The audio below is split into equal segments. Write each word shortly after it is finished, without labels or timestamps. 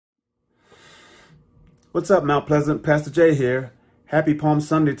What's up, Mount Pleasant? Pastor Jay here. Happy Palm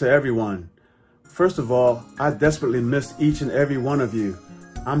Sunday to everyone. First of all, I desperately miss each and every one of you.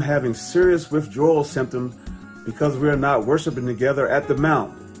 I'm having serious withdrawal symptoms because we are not worshiping together at the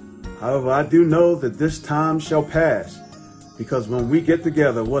Mount. However, I do know that this time shall pass, because when we get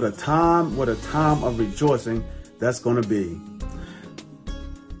together, what a time of rejoicing that's going to be.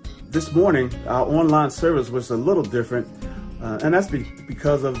 This morning, our online service was a little different. And that's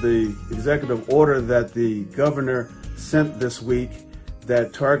because of the executive order that the governor sent this week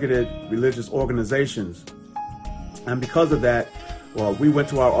that targeted religious organizations. And because of that, we went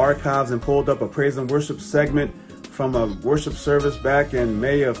to our archives and pulled up a praise and worship segment from a worship service back in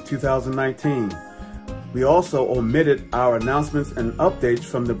May of 2019. We also omitted our announcements and updates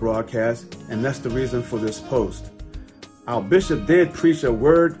from the broadcast, and that's the reason for this post. Our bishop did preach a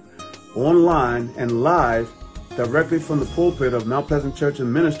word online and live directly from the pulpit of Mount Pleasant Church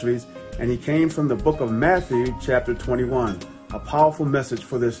and Ministries, and he came from the book of Matthew, chapter 21, a powerful message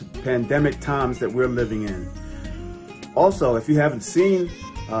for this pandemic times that we're living in. Also, if you haven't seen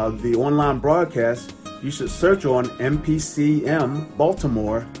the online broadcast, you should search on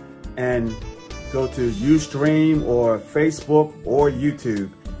MPCMBaltimore and go to Ustream or Facebook or YouTube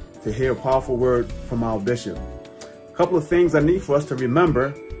to hear a powerful word from our bishop. A couple of things I need for us to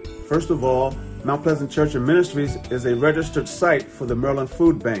remember. First of all, Mount Pleasant Church and Ministries is a registered site for the Maryland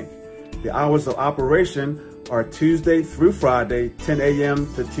Food Bank. The hours of operation are Tuesday through Friday, 10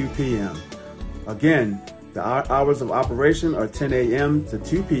 a.m. to 2 p.m. Again, the hours of operation are 10 a.m. to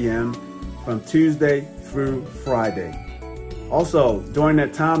 2 p.m. from Tuesday through Friday. Also, during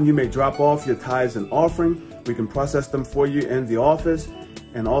that time, you may drop off your tithes and offering. We can process them for you in the office.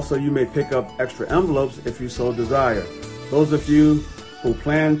 And also, you may pick up extra envelopes if you so desire. Those of you who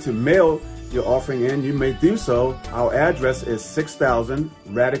plan to mail your offering in, you may do so. Our address is 6000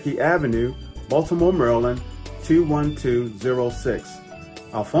 Radke Avenue, Baltimore, Maryland, 21206.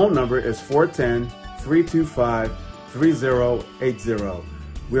 Our phone number is 410-325-3080.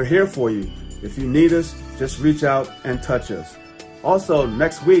 We're here for you. If you need us, just reach out and touch us. Also,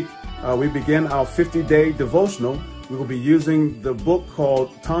 next week, we begin our 50-day devotional. We will be using the book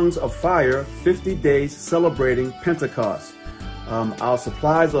called Tongues of Fire, 50 Days Celebrating Pentecost. Our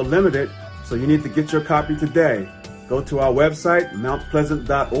supplies are limited, so you need to get your copy today. Go to our website,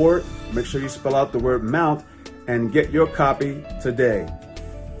 mountpleasant.org. Make sure you spell out the word Mount and get your copy today.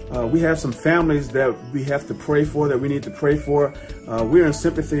 We have some families that we have to pray for, that we need to pray for. We're in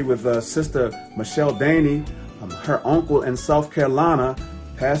sympathy with Sister Michelle Daney. Her uncle in South Carolina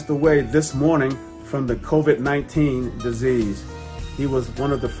passed away this morning from the COVID-19 disease. He was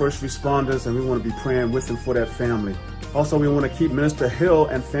one of the first responders, and we want to be praying with him for that family. Also, we want to keep Minister Hill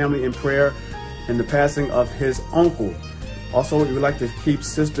and family in prayer in the passing of his uncle. Also, we would like to keep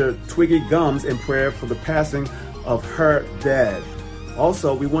Sister Twiggy Gums in prayer for the passing of her dad.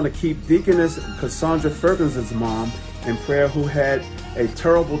 Also, we want to keep Deaconess Cassandra Ferguson's mom in prayer, who had a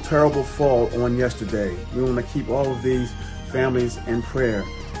terrible, terrible fall on yesterday. We want to keep all of these families in prayer.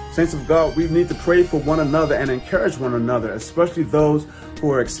 Saints of God, we need to pray for one another and encourage one another, especially those who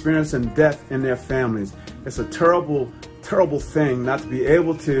are experiencing death in their families. It's a terrible, terrible thing not to be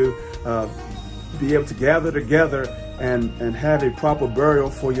able to gather together and have a proper burial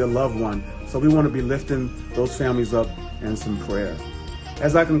for your loved one. So we want to be lifting those families up in some prayer.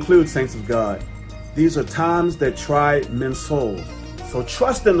 As I conclude, saints of God, these are times that try men's souls. So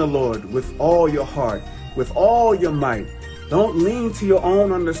trust in the Lord with all your heart, with all your might. Don't lean to your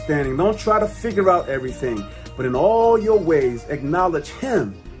own understanding. Don't try to figure out everything, but in all your ways, acknowledge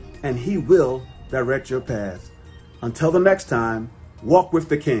Him, and He will direct your path. Until the next time, walk with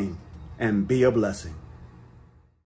the King and be a blessing.